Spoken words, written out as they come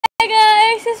Hi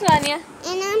guys, it's Wania.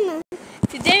 And Amna.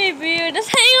 Today we were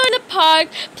just hanging out in the park,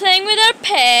 playing with our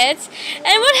pets.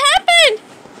 And what happened?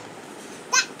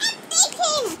 The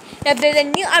updating. Yep, there's a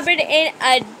new update in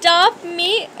Adopt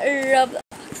Me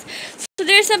Roblox. So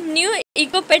there's some new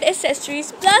eco pet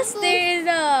accessories. Plus there is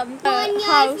a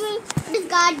house. Just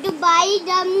got to buy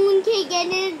the moon cake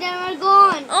and they were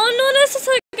gone. Oh no, that's just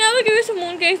like I will give you some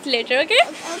moon cakes later, okay?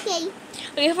 Okay.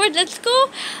 Okay, first let's go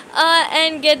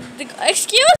and get the.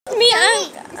 Excuse me,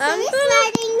 I'm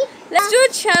gonna. Let's do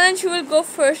a challenge. Who will go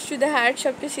first to the hat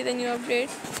shop to see the new update?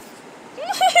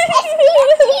 Excuse me,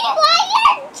 why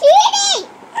are you cheating?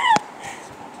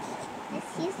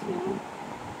 Excuse me.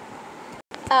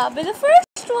 I'll be the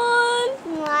first one.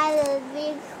 I will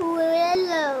be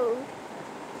cool.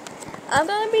 I'm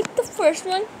gonna be the first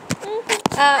one.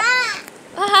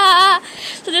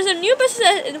 So there's a new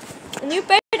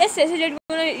pet accessory that we're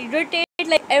gonna rotate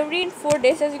like every 4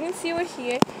 days, as you can see over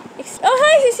here. Oh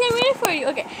hi, Sissy, I'm waiting for you.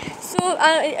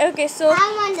 Okay, so I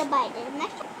want to buy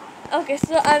it. okay,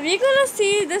 so we're gonna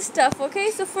see this stuff. Okay,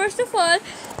 so first of all,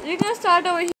 we're gonna start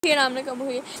over here. Amna, come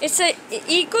over here. It's a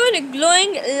eco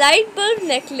glowing light bulb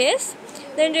necklace.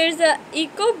 Then there's a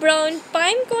eco brown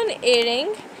pine cone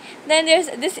earring. Then there's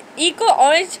this eco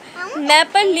orange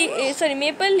maple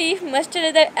leaf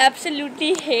mustache that I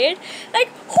absolutely hate. Like,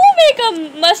 who make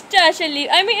a mustache and leaf?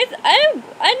 I mean,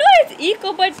 I know it's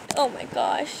eco, but oh my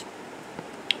gosh.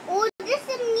 Oh, there's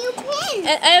some new pins.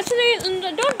 And I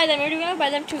absolutely don't buy them. We're gonna buy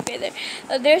them together.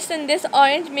 There's this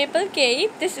orange maple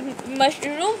cape, this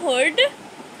mushroom hood.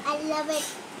 I love it.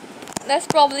 That's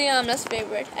probably Amna's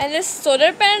favorite. And this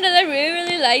solar panel that I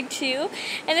really like too.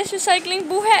 And this recycling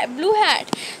blue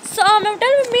hat. So Amna,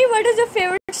 tell me, what is your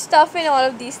favorite stuff in all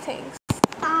of these things?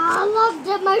 I love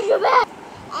the mushroom hat.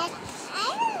 And I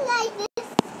don't like this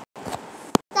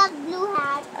stuff blue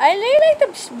hat. I really like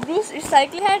the blue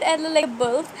recycling hat and like the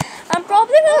bulbs. I'm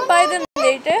probably gonna buy them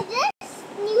later. There's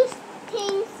new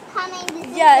things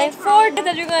coming. Yeah, in 4 days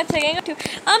that we're gonna check into.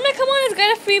 Amna, come on, let's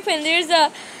get a free pin. There's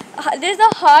a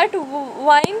heart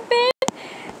wine pin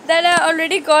that I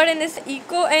already got in this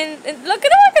eco, and look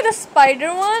at the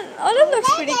spider one. Oh, that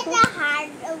looks pretty cool. The hard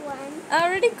one. I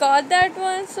already got that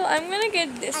one, so I'm gonna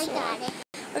get this one. I got it.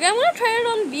 Okay, I'm gonna try it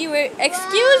on B.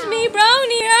 Excuse me,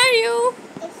 Brownie, where are you?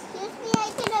 Excuse me,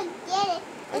 I cannot get it.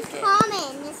 It's Okay.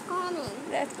 common. It's common.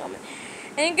 That's common.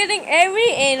 And you're getting every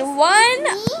in 1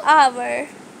 hour.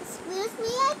 Excuse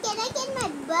me, can I get my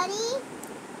buddy?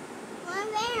 Where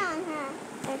on her?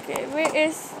 Okay, where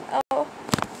is... Oh,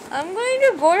 I'm going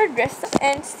to go to dress up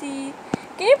and see.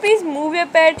 Can you please move your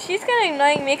pet? She's kind of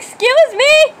annoying me. Excuse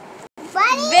me!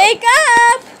 Buddy! Wake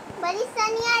up! Buddy,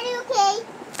 Sunny, are you okay?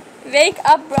 Wake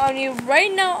up, Brownie.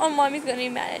 Right now, or mommy's going to be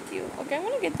mad at you. Okay, I'm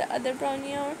going to get the other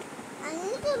Brownie out. I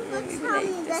need to put Maybe some like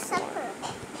in the this supper.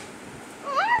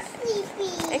 I'm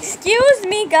sleepy. Excuse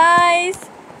me, guys.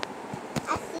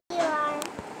 I see you are.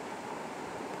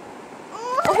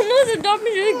 Oh no, the dog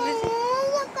is really busy. Oh,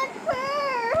 look at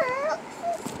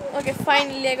her. Okay,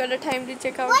 finally I got the time to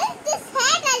check out. What is this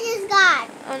hat I just got?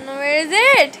 Oh no, where is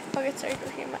it? Okay, sorry to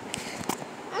hear my...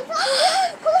 I'm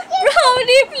talking cookies.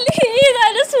 Brownie, please!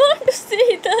 I just want to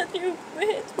see the new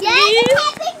pet. Yeah, Please. it's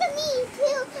happening to me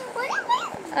too.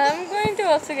 I'm going to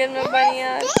also get my bunny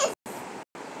out. This?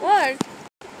 What?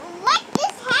 What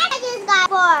this hat I just got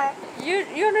for?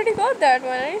 You already got that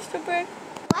one, are you stupid?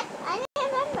 What? I don't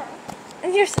remember.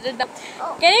 You're so dumb.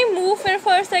 Oh. Can you move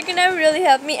for a second? That would really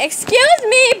help me. Excuse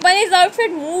me! Bunny's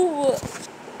outfit, move!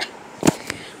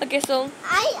 Okay, so...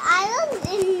 I was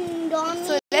in Dominic.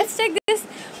 So let's check this.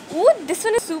 Ooh, this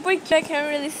one is super cute. I can't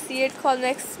really see it. Called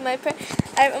next my pet.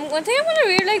 I think I'm gonna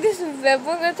wear like this web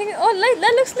work. I think. Oh, like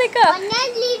that looks like a. I'm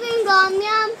not leaving Dominic.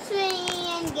 I'm swimming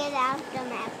and get out the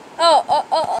map.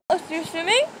 Oh, you're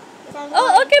swimming? So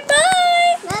Oh, okay,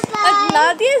 bye. Bye-bye.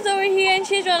 Nadia is over here and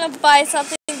she's gonna buy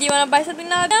something. Do you wanna buy something,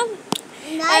 Nadia?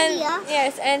 Nadia.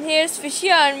 Yes, and here's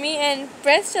Fishy Army and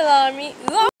Pretzel Army.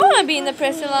 Ooh, I wanna be in the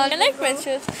Pretzel Army. I like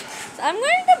pretzels. So I'm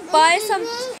going to buy some.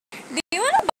 Do you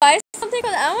wanna buy something?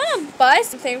 Cause I wanna buy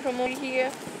something from over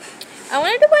here. I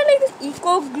wanted to buy like this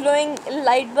eco glowing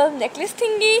light bulb necklace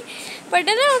thingy, but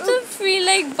then I also feel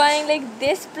like buying like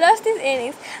this plus these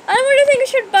earrings. And what do you think we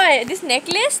should buy? This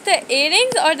necklace, the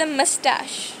earrings, or the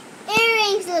mustache?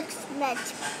 Earrings looks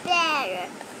much better.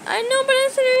 I know, but I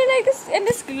also really like this and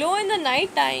this glow in the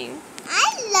night time.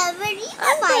 I love it. You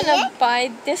I'm buy gonna it.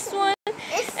 buy this one,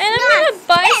 It's and I'm not gonna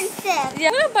buy. expensive. Yeah,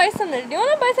 I'm gonna buy something. Do you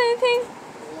wanna buy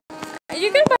something?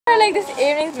 You can buy like these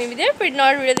earrings. Maybe they're pretty,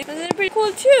 not really, but they're pretty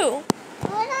cool too.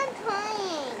 What I'm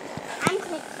trying. I'm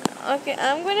clicking. Okay,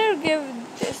 I'm gonna give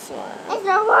this one. It's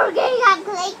not working. I'm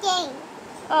clicking.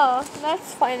 Oh,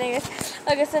 that's fine, I guess.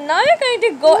 Okay, so now we're going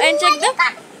to go and check the...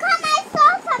 Come, I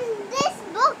saw this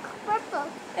book, purple.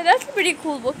 Yeah, that's a pretty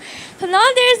cool book. So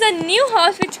now there's a new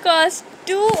house which costs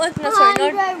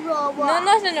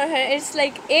it's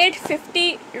like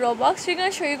 850 Robux. We're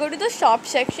gonna show you. Go to the shop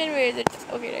section. Where is it?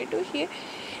 Okay, right over here.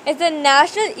 It's the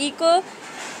National Eco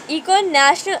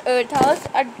National Earth House.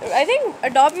 I think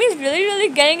Adopt Me is really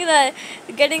getting the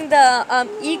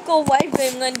eco vibe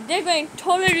going on. They're going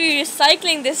totally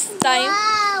recycling this time.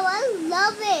 Wow, I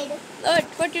love it.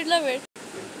 What do you love it?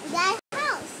 That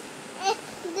house.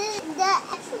 The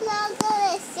X logo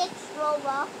is 6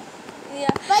 Robux. Yeah.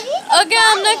 Okay,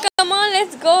 Amna, come on,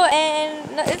 let's go.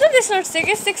 And no, isn't this not 6?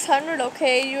 It's 600.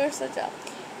 Okay, you're such a...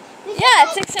 Yeah,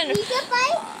 it's 600. We can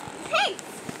buy pets.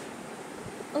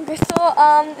 Okay, so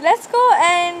let's go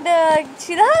and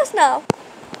see the house now.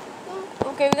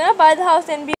 Okay, we're gonna buy the house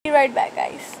and be right back,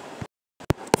 guys.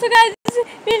 So guys,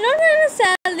 we're not gonna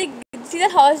see the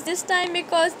house this time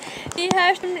because we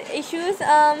have some issues.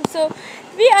 So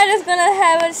we are just gonna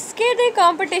have a skating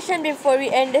competition before we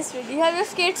end this video. You have your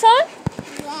skates on?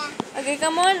 Yeah. Okay,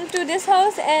 come on to this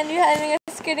house and we're having a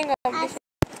skating competition.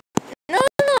 No,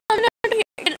 I'm not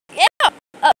here. Yeah.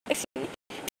 Excuse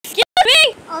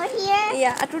me. Over here?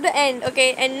 Yeah, to the end.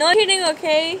 Okay, and no hitting.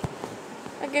 Okay,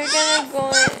 we're gonna go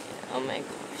in. Oh my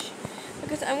gosh.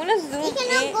 Okay, so I'm gonna zoom we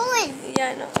cannot in. go in.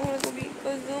 Yeah, no, I'm gonna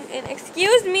go zoom in.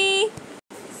 Excuse me.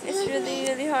 It's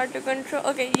really hard to control.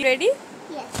 Okay, you ready?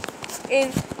 Yes.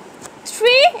 In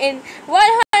 3, in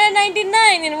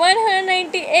 199, in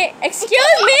 198.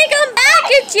 Excuse me, come back,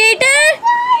 you cheater!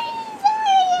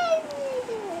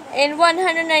 Sorry. In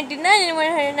 199, in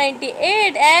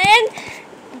 198, and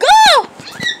go!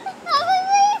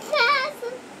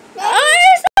 Oh,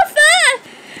 you're so fast!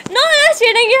 No, that's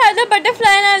cheating. You have the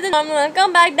butterfly and I have the normal one.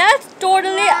 Come back. That's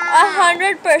totally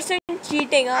 100%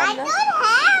 cheating, Amna. I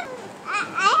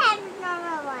have the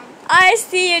normal one. I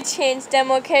see you changed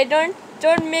them. Okay, don't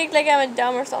make like I'm a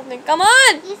dumb or something. Come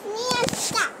on! It's me, I'm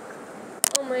stuck.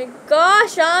 Oh my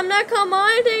gosh, Amna, come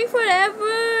on! You're taking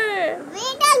forever.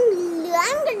 Wait,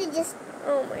 I'm gonna just.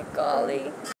 Oh my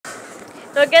golly.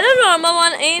 So get the normal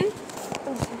one in.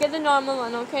 Get the normal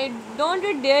one, okay? Don't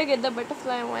you dare get the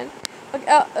butterfly one.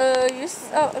 Okay,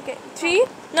 okay. 3?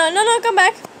 No, come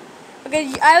back.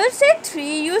 Okay, I will say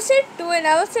 3, you say 2, and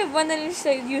I will say 1, then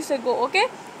you say go, okay?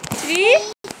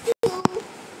 3, 2,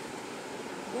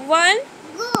 1,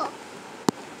 go.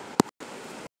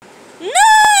 no!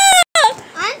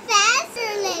 I'm faster,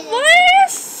 lady. Why are you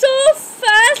so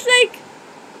fast? Like,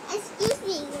 excuse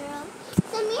me, girl.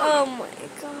 oh my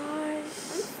gosh.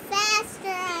 I'm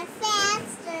faster.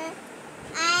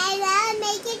 I will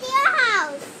make it to your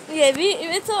house. Yeah,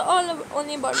 it's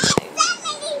only about time.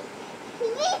 Who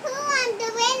won the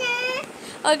winner?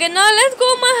 Okay, now let's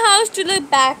go my house to the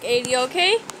back area,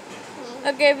 okay?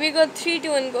 Okay, we go 3,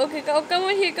 2, and go. Okay, come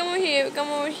over here, come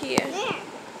over here.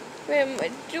 Where?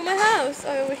 Wait, to my house.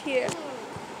 Oh, over here.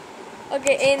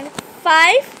 Okay, in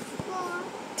 5, 4,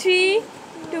 3,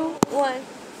 2, 1.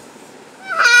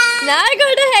 Now I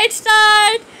got a head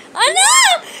start. Oh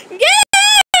no! Get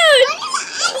out! I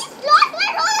just lost my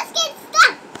roller skate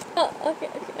stuck. Oh, okay.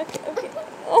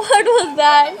 What was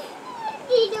that?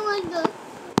 3, 2, 1, go.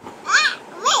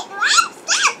 Wait, I'm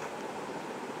stuck.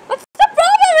 What's the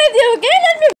problem with you? Okay,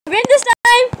 let me win this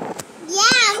time.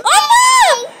 Yeah. Oh no!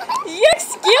 You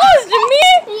excused me?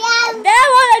 Yeah. That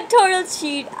was a total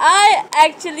cheat. I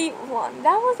actually won.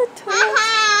 That was a total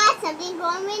Haha, something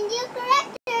wrong with your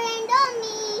character and on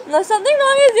me. No, something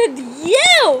wrong is with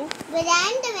you. But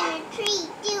I'm the winner. 3,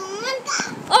 2, 1, go.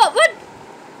 Oh, what?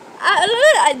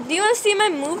 Do you want to see my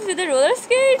moves with the roller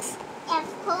skates? Of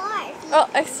course. Oh,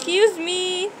 excuse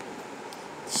me.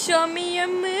 Show me your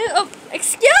move. Oh,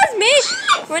 excuse me.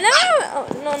 Whenever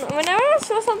I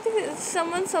show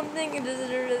someone something, it doesn't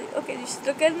really. Okay, just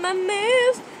look at my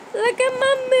moves. Look at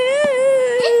my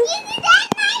moves. Excuse me, that's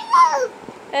my move.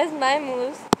 That's my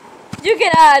moves. You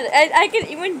can add. I can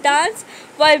even dance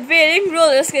while wearing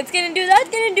roller skates. Can you do that?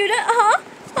 Huh?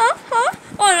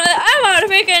 Oh no, I'm out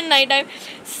of it at night time.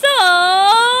 So.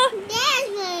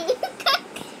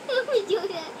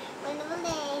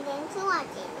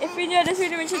 If you enjoyed this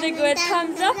video, make sure to give it a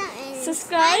thumbs up,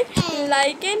 subscribe,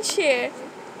 like and share.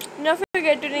 Don't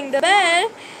forget to ring the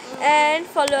bell and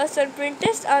follow us on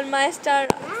Pinterest on my star.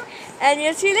 And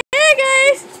we'll see you later,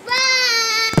 guys.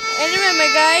 Bye. And remember,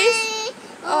 guys,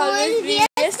 always be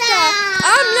a star.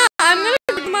 I'm gonna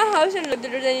go to my house and look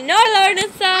at it. You're not allowed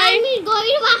inside. I'm going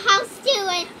to my house too.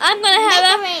 I'm gonna have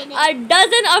a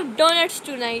dozen of donuts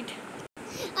tonight.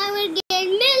 I will get a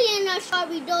million of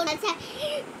strawberry donuts,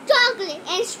 chocolate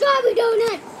and strawberry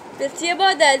donuts. We'll see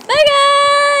about that. Bye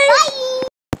guys. Bye.